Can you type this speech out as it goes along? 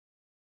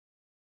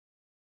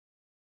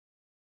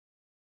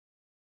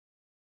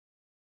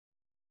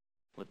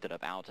lifted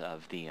up out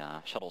of the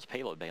shuttle's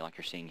payload bay like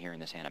you're seeing here in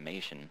this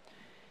animation.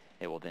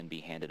 It will then be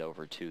handed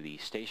over to the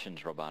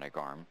station's robotic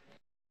arm.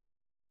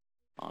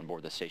 On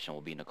board the station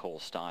will be Nicole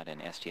Stott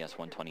and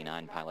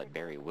STS-129 pilot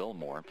Barry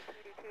Wilmore.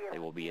 They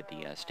will be at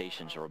the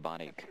station's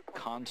robotic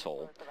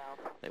console.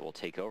 They will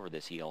take over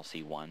this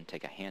ELC1,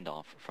 take a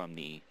handoff from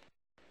the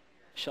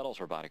shuttle's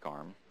robotic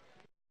arm.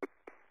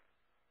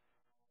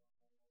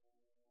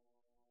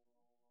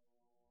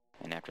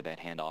 And after that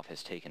handoff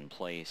has taken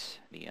place,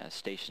 the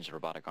station's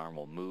robotic arm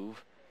will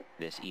move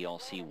this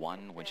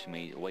ELC1, which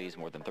weighs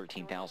more than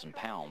 13,000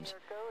 pounds,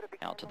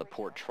 out to the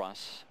port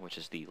truss, which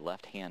is the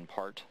left-hand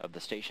part of the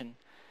station,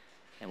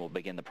 and we'll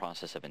begin the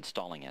process of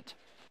installing it.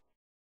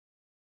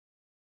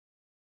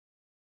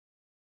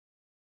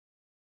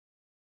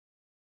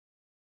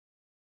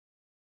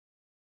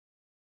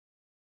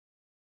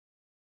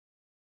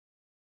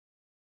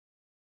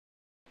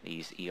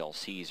 These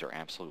ELCs are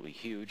absolutely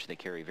huge. They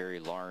carry very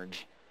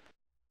large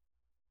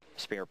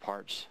spare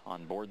parts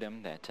on board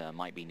them that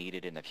might be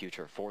needed in the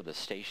future for the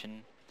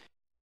station.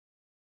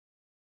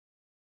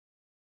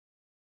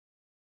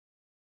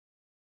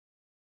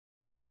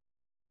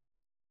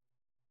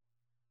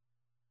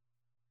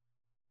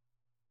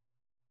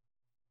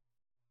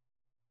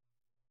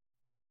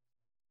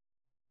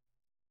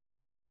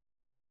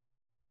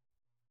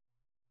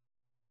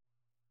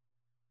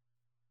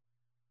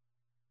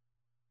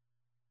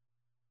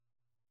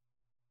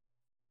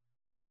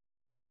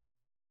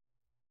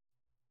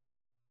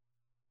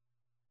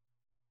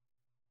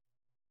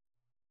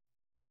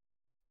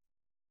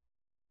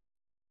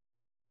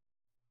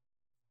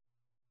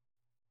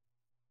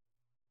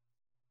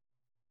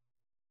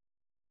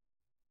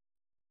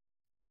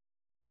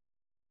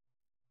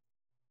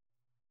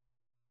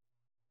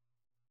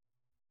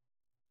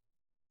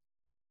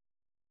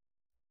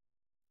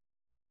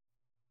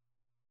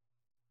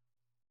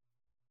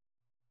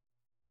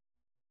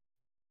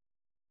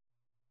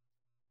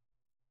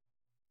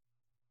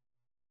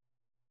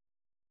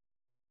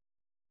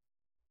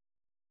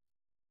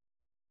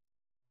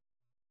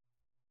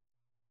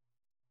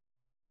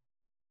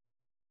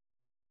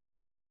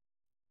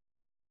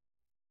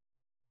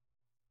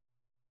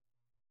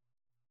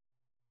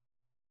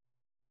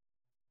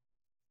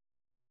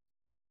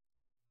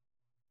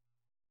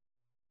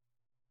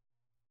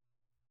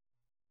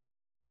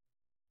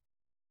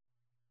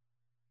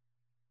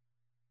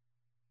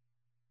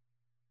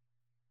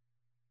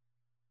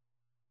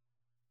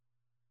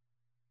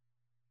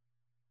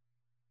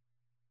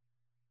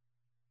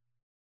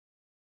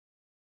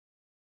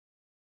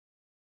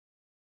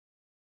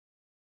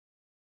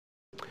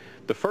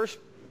 The first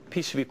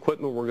piece of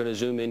equipment we're going to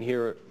zoom in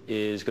here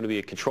is going to be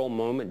a control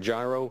moment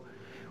gyro.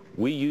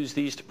 We use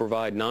these to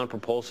provide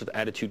non-propulsive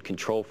attitude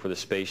control for the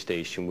space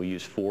station. We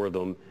use 4 of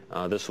them.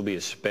 This will be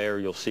a spare.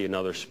 You'll see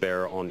another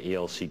spare on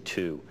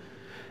ELC2.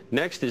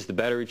 Next is the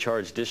battery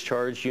charge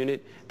discharge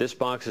unit. This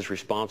box is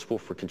responsible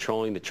for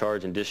controlling the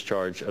charge and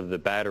discharge of the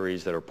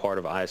batteries that are part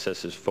of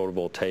ISS's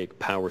photovoltaic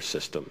power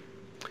system.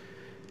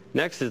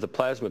 Next is the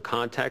plasma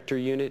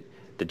contactor unit.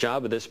 The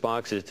job of this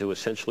box is to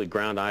essentially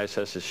ground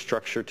ISS's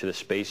structure to the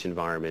space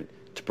environment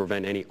to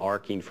prevent any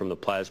arcing from the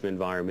plasma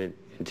environment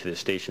into the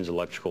station's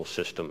electrical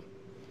system.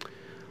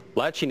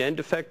 Latching End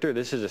Effector,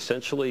 this is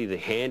essentially the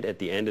hand at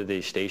the end of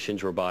the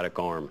station's robotic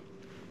arm.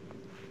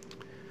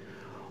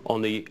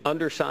 On the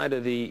underside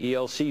of the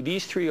ELC,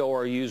 these 3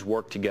 ORUs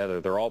work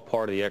together. They're all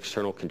part of the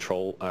external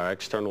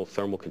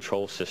thermal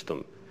control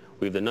system.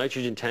 We have the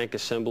nitrogen tank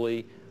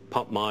assembly,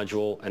 pump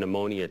module, and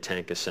ammonia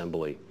tank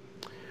assembly.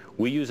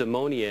 We use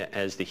ammonia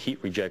as the heat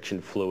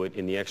rejection fluid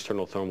in the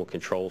external thermal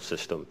control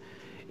system.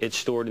 It's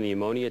stored in the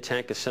ammonia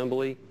tank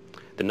assembly.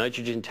 The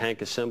nitrogen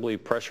tank assembly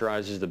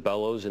pressurizes the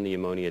bellows in the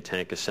ammonia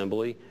tank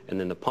assembly, and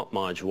then the pump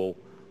module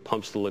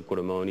pumps the liquid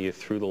ammonia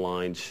through the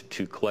lines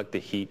to collect the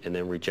heat and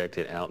then reject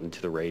it out into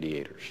the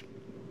radiators.